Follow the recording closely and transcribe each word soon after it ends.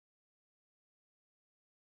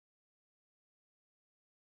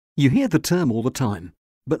You hear the term all the time,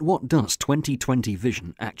 but what does 20/20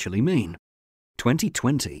 vision actually mean?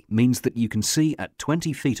 20/20 means that you can see at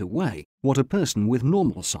 20 feet away what a person with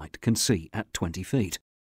normal sight can see at 20 feet.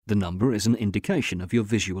 The number is an indication of your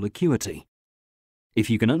visual acuity.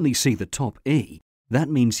 If you can only see the top E, that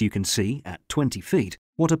means you can see at 20 feet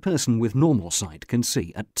what a person with normal sight can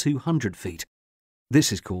see at 200 feet.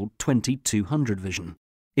 This is called 20/200 vision.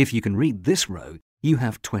 If you can read this row, you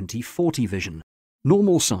have 20/40 vision.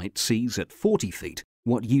 Normal sight sees at 40 feet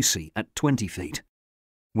what you see at 20 feet.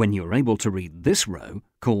 When you're able to read this row,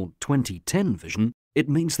 called 20/10 vision, it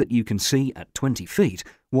means that you can see at 20 feet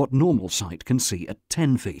what normal sight can see at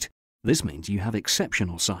 10 feet. This means you have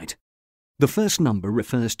exceptional sight. The first number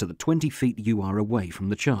refers to the 20 feet you are away from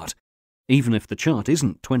the chart. Even if the chart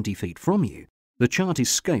isn't 20 feet from you, the chart is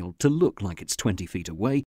scaled to look like it's 20 feet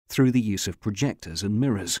away through the use of projectors and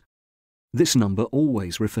mirrors. This number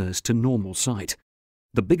always refers to normal sight.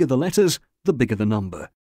 The bigger the letters, the bigger the number.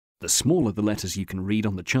 The smaller the letters you can read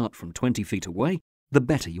on the chart from 20 feet away, the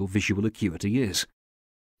better your visual acuity is.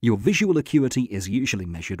 Your visual acuity is usually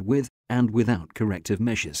measured with and without corrective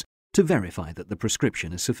measures to verify that the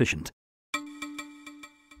prescription is sufficient.